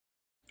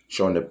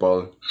Showing the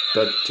ball,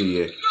 duck to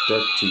you,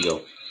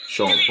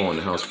 Sean Paul in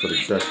the house for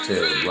the Duck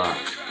Tail Rock.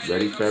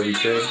 Ready for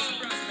everything?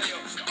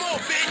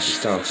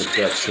 It's time for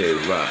Duck Tail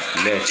Rock.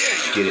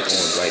 Let's get it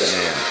on right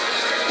now.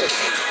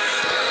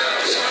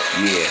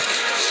 Yeah.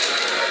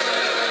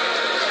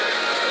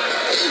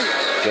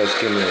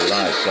 Just give me a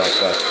live South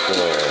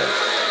basketball.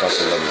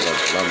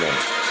 Lemon.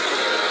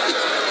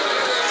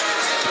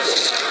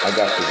 I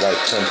got the right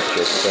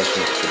temperature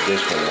expressions for this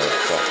one,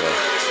 motherfucker.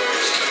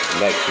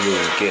 Like to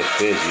really get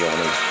busy on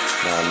them.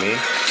 Know what I mean?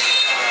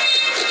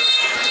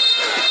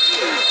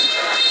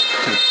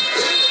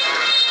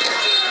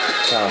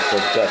 Time for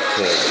Duck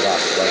Tail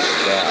Rock right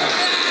now.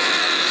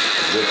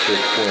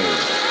 Richard Queen,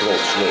 throat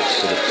slit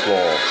to the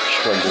claw,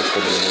 strangle for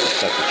the middle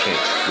second chain,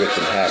 rip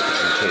in half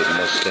and take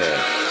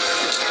mustache.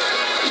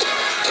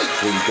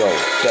 Here we go,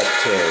 Duck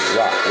Tail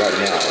Rock right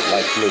now,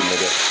 like blue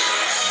nigga.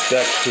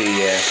 Duck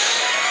Tail,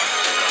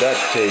 Duck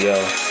Tail.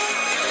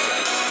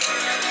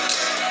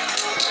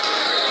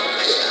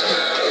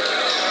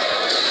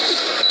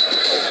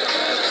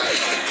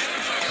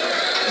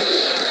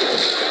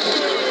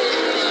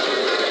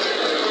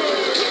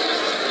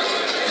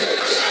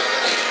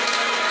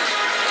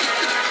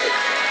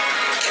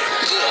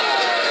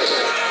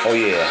 Oh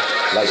yeah,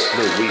 like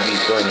blue, we be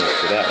burning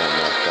for that one,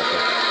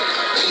 motherfucker.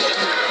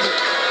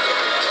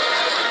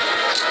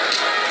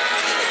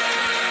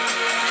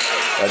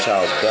 That's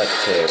how Duck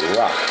Tail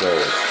Rock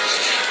goes.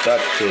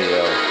 Duck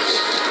Tail,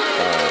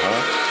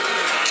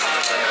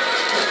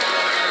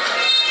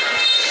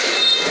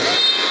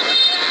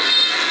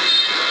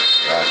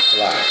 That's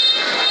fly.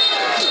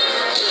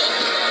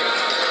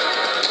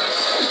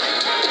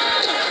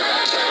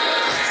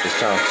 It's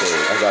time for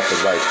it. I got the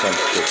right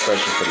temperature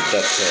expression for the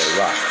Duck Tail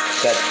Rock.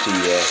 Duck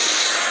Tail,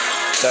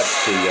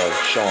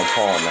 Sean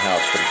Paul in the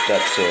house for the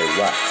Duck Tail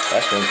Rock.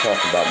 That's what I'm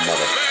talking about,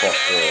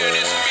 motherfucker.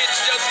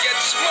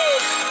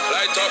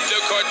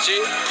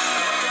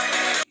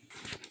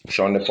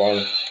 Sean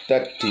Paul,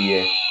 Duck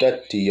Tail,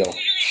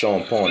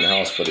 Sean Paul in the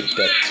house for the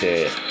Duck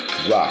Tail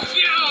Rock.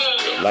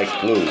 Like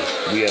blue,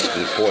 we have to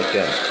report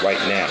them right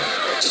now.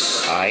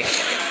 Alright?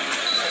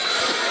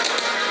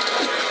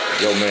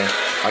 Yo, man,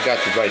 I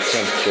got the right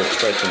temperature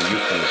expression you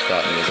finna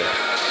start, nigga.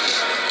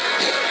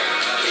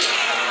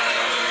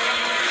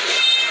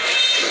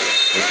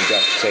 What you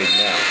got to say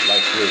now?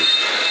 Like blue.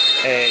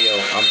 Hey, yo,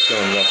 I'm still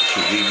in love with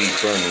you. We be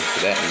burning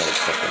for that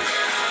motherfucker.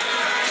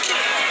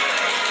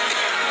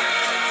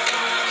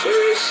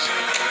 Serious?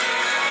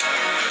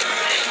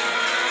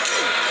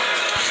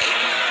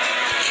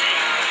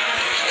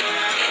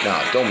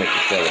 Nah, don't make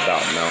it feel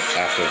about mount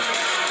after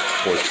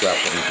voice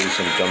grapple and do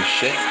some dumb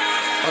shit.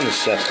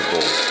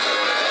 Unacceptable.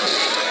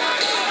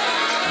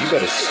 You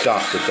better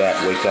stop with that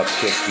wake up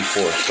kick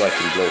before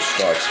striking blow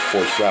starts.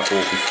 Voice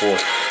grapple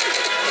before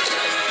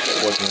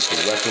working with the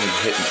weapon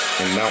hitting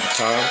in mount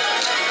time.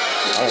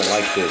 I don't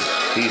like this.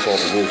 These are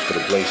the rules for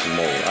the blazing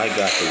mode. I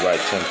got the right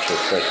temperature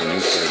pressure you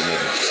for the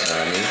niggas. You know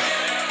what I mean?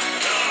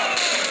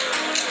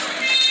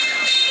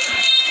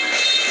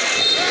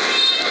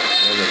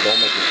 Remember, don't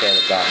make it fall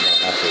about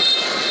now after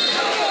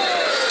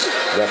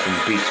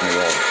repping beats me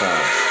all the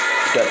time.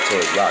 Duck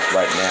Tail Rock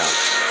right now.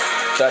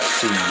 Duck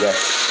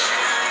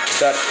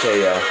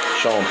Tail,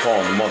 Sean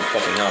Paul in the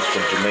motherfucking house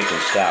from Jamaican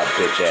style,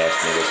 bitch ass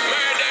niggas.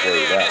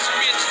 Word up.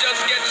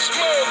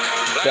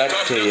 Duck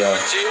Tail,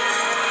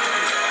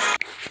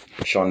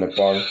 Sean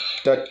Paul,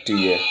 Duck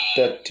Tail,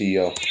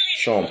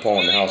 Sean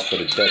Paul in the house for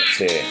the Duck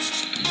Tail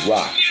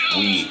Rock.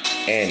 We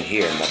and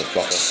here,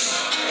 motherfucker.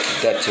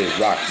 Duck Tail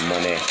Rock,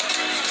 money.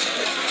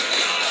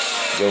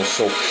 Yo,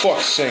 so fuck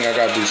saying I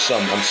gotta do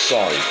something. I'm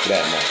sorry for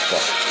that,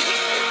 motherfucker.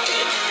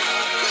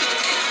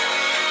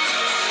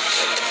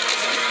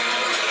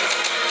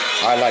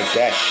 I like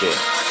that shit.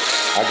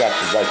 I got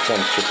the right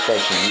temperature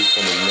expression you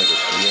from the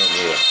niggas. We in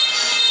here.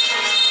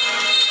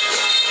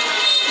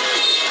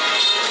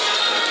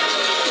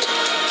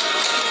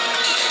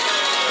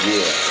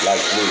 Yeah,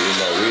 like blue, you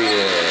know,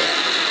 yeah.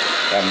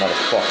 That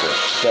motherfucker.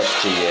 Duck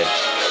Tail.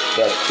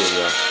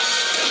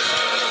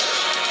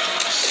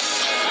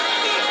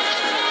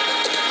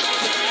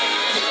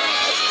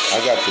 I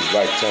got the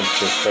right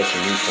temperature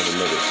expression you from the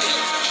niggas.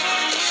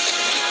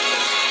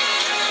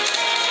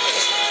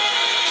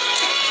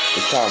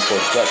 It's time for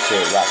a Duck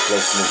Tail Rock.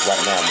 Let's move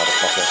right now,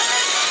 motherfucker.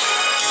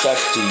 Duck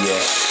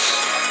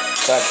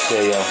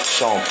Tail,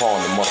 Sean Paul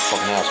in the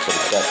motherfucking house for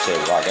the Duck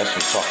Tail Rock. That's what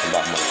I'm talking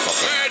about,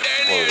 motherfucker.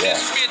 Word up.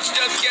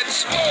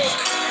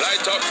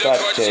 Duck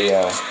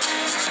Tail,